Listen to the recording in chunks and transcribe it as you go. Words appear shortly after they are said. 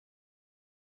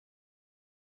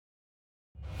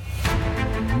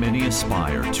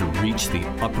aspire to reach the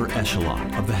upper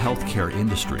echelon of the healthcare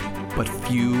industry, but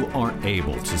few are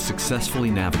able to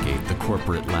successfully navigate the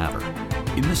corporate ladder.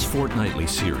 In this fortnightly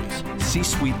series,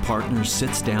 C-Suite Partners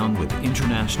sits down with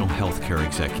international healthcare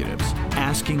executives,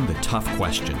 asking the tough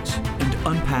questions and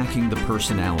unpacking the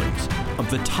personalities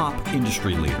of the top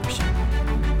industry leaders.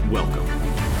 Welcome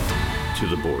to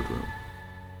the boardroom.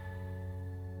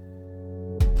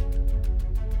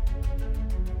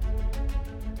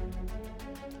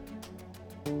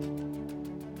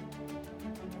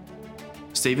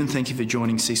 Stephen, thank you for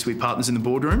joining C-Suite Partners in the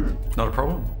boardroom. Not a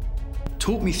problem.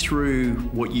 Talk me through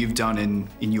what you've done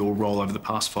in your role over the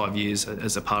past 5 years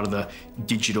as a part of the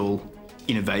digital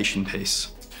innovation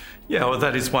piece. Yeah, well,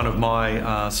 that is one of my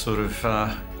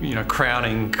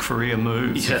crowning career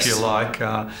moves, Yes. if you like,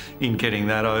 in getting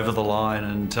that over the line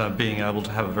and being able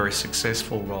to have a very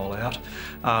successful rollout,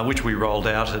 which we rolled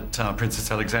out at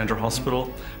Princess Alexandra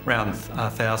Hospital, around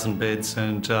 1,000 beds,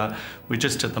 and we're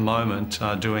just at the moment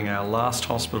doing our last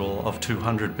hospital of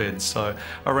 200 beds, so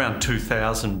around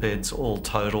 2,000 beds all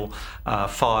total,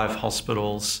 5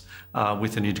 hospitals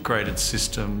with an integrated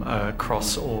system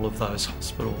across all of those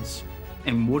hospitals.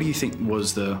 And what do you think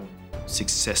was the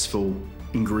successful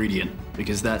ingredient?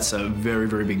 Because that's a very,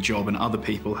 very big job and other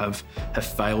people have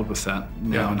failed with that.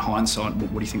 Now in hindsight,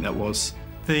 what do you think that was?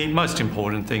 The most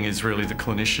important thing is really the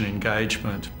clinician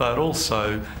engagement, but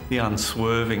also the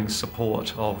unswerving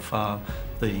support of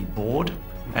the board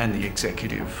and the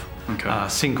executive. Okay.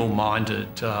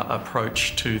 Single-minded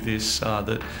approach to this,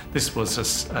 that this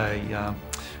was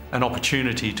an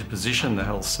opportunity to position the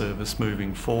health service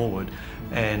moving forward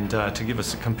and to give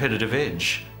us a competitive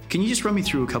edge. Can you just run me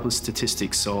through a couple of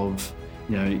statistics of,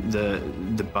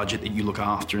 the budget that you look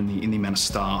after and the amount of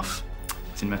staff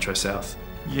within Metro South?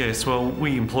 Yes, well,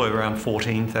 we employ around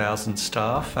 14,000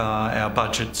 staff. Our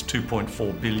budget's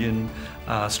 2.4 billion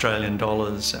Australian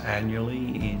dollars annually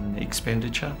in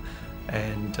expenditure.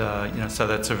 And, so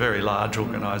that's a very large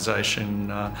organisation,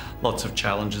 lots of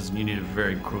challenges, and you need a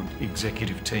very good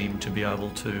executive team to be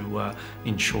able to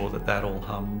ensure that all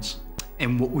hums.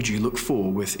 And what would you look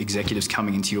for with executives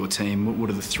coming into your team?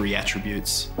 What are the 3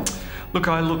 attributes? Look,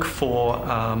 I look for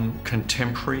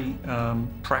contemporary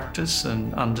practice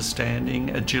and understanding,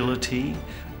 agility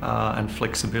and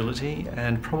flexibility,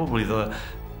 and probably the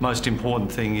most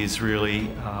important thing is really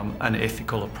an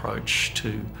ethical approach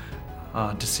to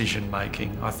decision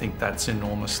making. I think that's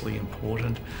enormously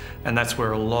important, and that's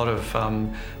where a lot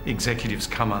of executives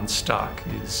come unstuck,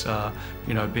 is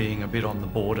being a bit on the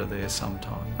border there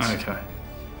sometimes. Okay.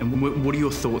 And what are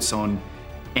your thoughts on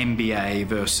MBA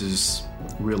versus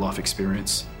real life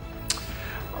experience?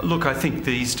 Look, I think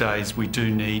these days we do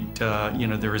need,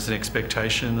 there is an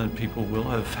expectation that people will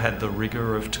have had the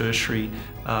rigour of tertiary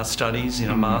studies in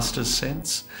a master's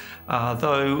sense.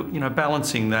 Though,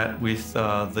 balancing that with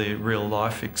the real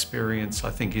life experience I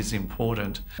think is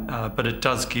important. But it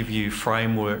does give you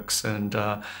frameworks and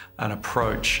an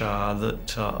approach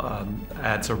that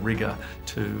adds a rigour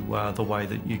to the way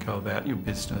that you go about your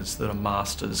business that a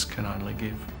master's can only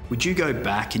give. Would you go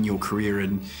back in your career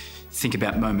and think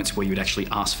about moments where you would actually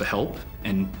ask for help?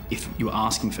 And if you were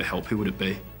asking for help, who would it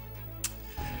be?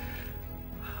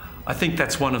 I think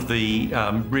that's one of the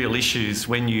real issues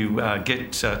when you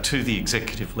get to the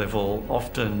executive level.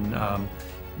 Often,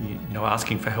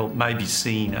 asking for help may be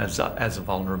seen as a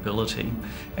vulnerability,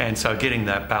 and so getting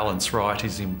that balance right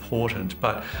is important.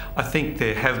 But I think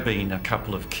there have been a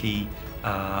couple of key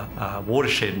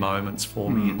watershed moments for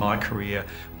me in my career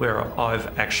where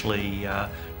I've actually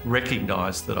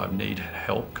recognised that I need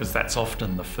help, because that's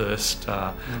often the first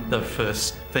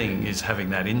thing, is having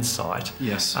that insight.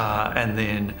 Yes. And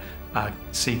then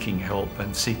seeking help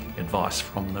and seeking advice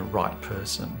from the right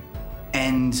person.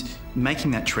 And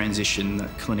making that transition, that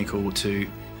clinical to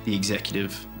the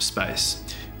executive space,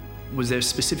 was there a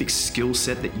specific skill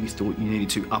set that you thought you needed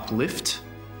to uplift?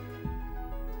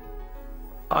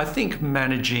 I think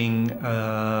managing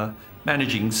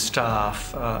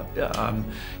staff,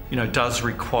 does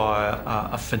require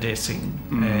a finessing,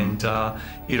 and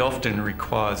it often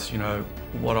requires,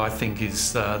 what I think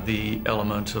is the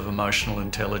element of emotional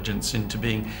intelligence into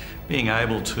being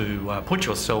able to put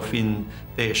yourself in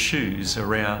their shoes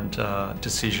around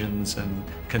decisions and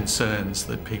concerns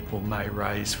that people may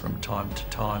raise from time to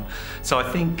time. So I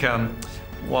think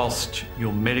whilst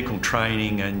your medical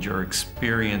training and your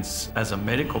experience as a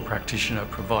medical practitioner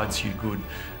provides you good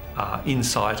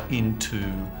insight into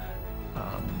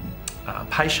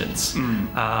patients,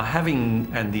 having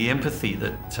and the empathy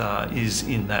that is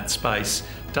in that space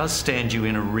does stand you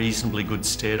in a reasonably good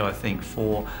stead, I think,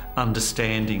 for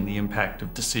understanding the impact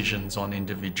of decisions on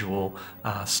individual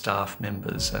staff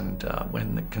members and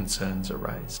when the concerns are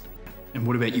raised. And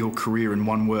what about your career in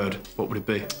one word? What would it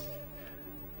be?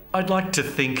 I'd like to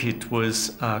think it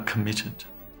was committed.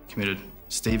 Committed.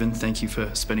 Stephen, thank you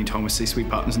for spending time with C-Suite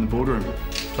Partners in the Boardroom.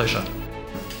 Pleasure.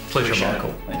 Pleasure,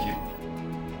 Michael. Thank you.